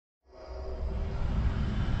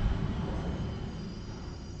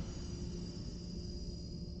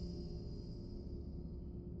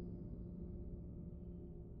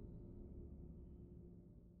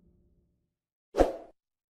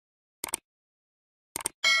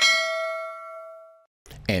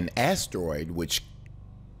An asteroid which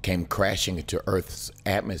came crashing into Earth's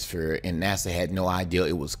atmosphere and NASA had no idea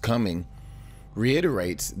it was coming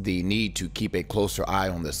reiterates the need to keep a closer eye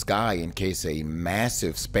on the sky in case a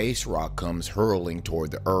massive space rock comes hurling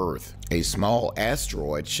toward the Earth. A small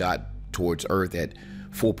asteroid shot towards Earth at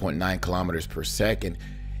 4.9 kilometers per second,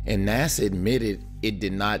 and NASA admitted it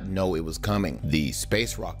did not know it was coming. The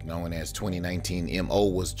space rock, known as 2019 MO,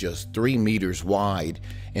 was just 3 meters wide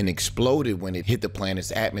and exploded when it hit the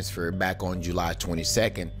planet's atmosphere back on July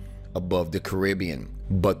 22nd above the Caribbean.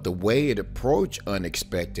 But the way it approached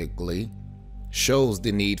unexpectedly shows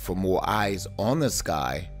the need for more eyes on the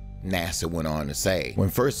sky, NASA went on to say. When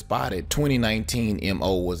first spotted, 2019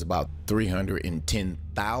 MO was about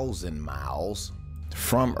 310,000 miles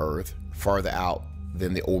from Earth, farther out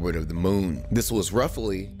than the orbit of the moon. This was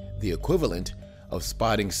roughly the equivalent of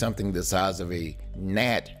spotting something the size of a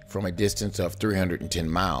gnat from a distance of 310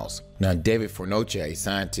 miles. Now, David Fornoce, a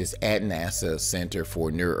scientist at NASA's Center for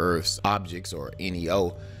Near-Earth Objects, or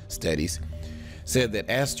NEO, studies, said that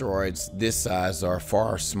asteroids this size are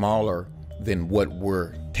far smaller than what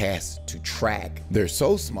we're tasked to track. They're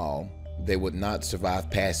so small they would not survive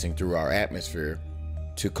passing through our atmosphere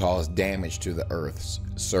to cause damage to the Earth's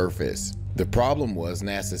surface. The problem was,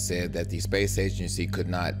 NASA said that the space agency could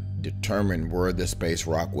not determine where the space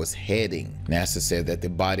rock was heading. NASA said that the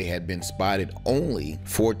body had been spotted only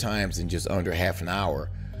 4 times in just under half an hour,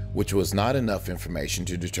 which was not enough information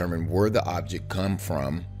to determine where the object come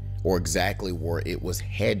from or exactly where it was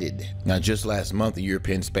headed. Now, just last month, the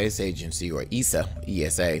European Space Agency, or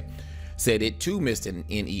ESA, said it too missed an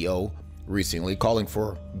NEO recently, calling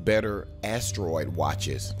for better asteroid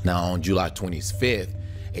watches. Now, on July 25th,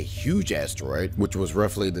 a huge asteroid, which was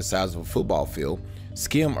roughly the size of a football field,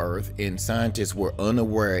 skimmed Earth, and scientists were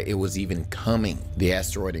unaware it was even coming. The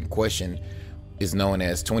asteroid in question is known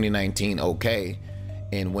as 2019 OK,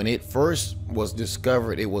 and when it first was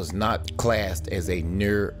discovered, it was not classed as a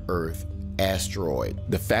near-Earth asteroid.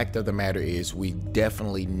 The fact of the matter is, we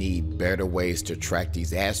definitely need better ways to track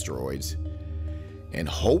these asteroids, and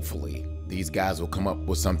hopefully these guys will come up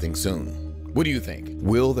with something soon. What do you think?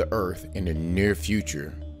 Will the Earth in the near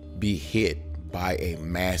future be hit by a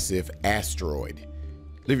massive asteroid?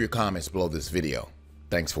 Leave your comments below this video.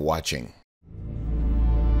 Thanks for watching.